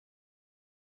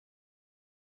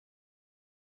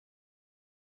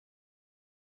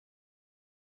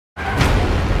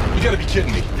gotta be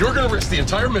kidding me. You're gonna risk the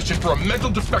entire mission for a mental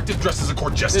defective dressed as a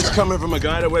court jester. It's coming from a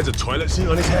guy that wears a toilet seat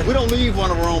on his head. We don't leave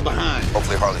one of our own behind.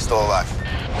 Hopefully Harley's still alive.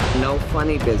 No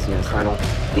funny business, Colonel.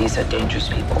 These are dangerous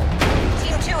people.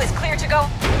 Team 2 is clear to go.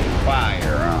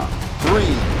 Fire on. 3,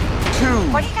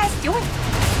 2. What are you guys doing?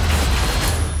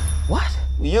 What?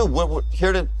 We're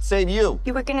here to save you.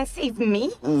 You were gonna save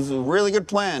me? It was a really good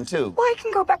plan, too. Well, I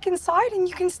can go back inside and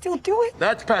you can still do it.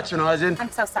 That's patronizing.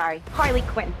 I'm so sorry. Harley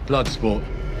Quinn. Bloodsport.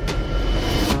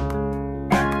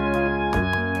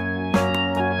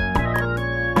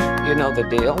 You know the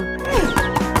deal.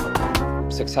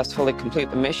 Successfully complete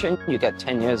the mission, you get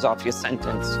 10 years off your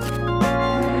sentence.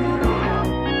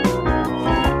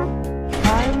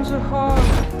 Times are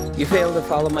hard. You fail to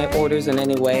follow my orders in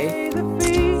any way,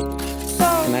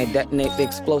 and I detonate the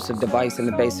explosive device in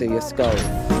the base of your skull.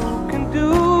 Can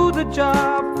do the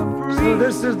job for free. So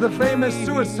this is the famous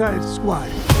Suicide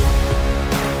Squad.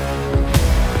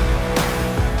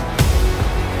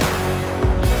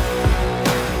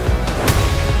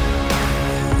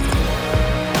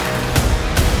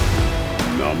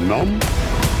 Nom.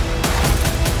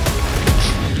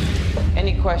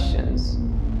 Any questions?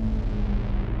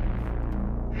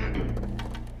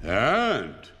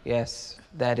 And? Yes,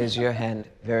 that is your hand.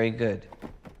 Very good.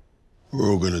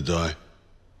 We're all gonna die.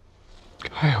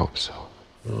 I hope so.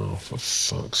 Oh, for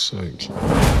fuck's sake.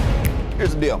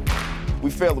 Here's the deal. We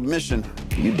fail the mission,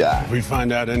 you die. If we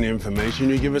find out any information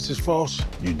you give us is false,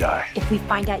 you die. If we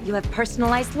find out you have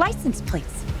personalized license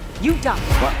plates, you die.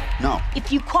 What? No.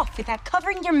 If you cough without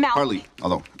covering your mouth. Harley,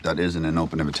 although that isn't an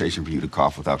open invitation for you to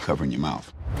cough without covering your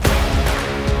mouth.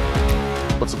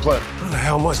 What's the plan? How the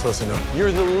hell am I supposed to know?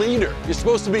 You're the leader. You're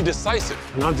supposed to be decisive.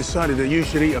 And I've decided that you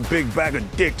should eat a big bag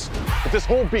of dicks. If this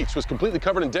whole beach was completely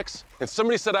covered in dicks, and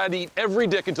somebody said I'd eat every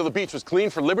dick until the beach was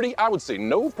clean for liberty, I would say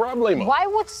no problemo. Why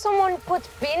would someone put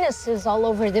penises all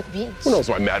over the beach? Who knows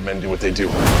why madmen do what they do?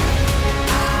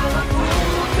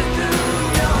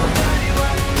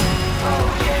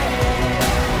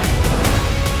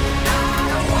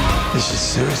 This is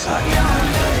suicide.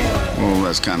 Well,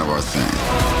 that's kind of our thing.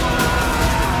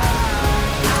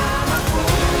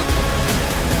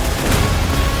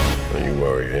 Don't you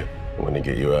worry, eh? I'm gonna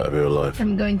get you out of here alive.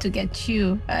 I'm going to get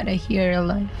you out of here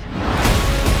alive.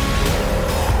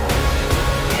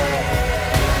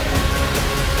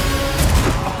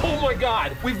 Oh my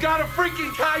God! We've got a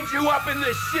freaking kaiju up in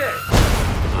this shit!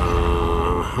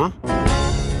 Uh-huh.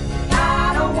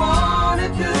 I don't wanna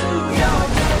do your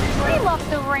dirty. We love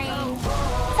the rain.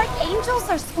 It's like angels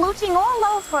are splooching all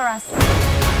over us.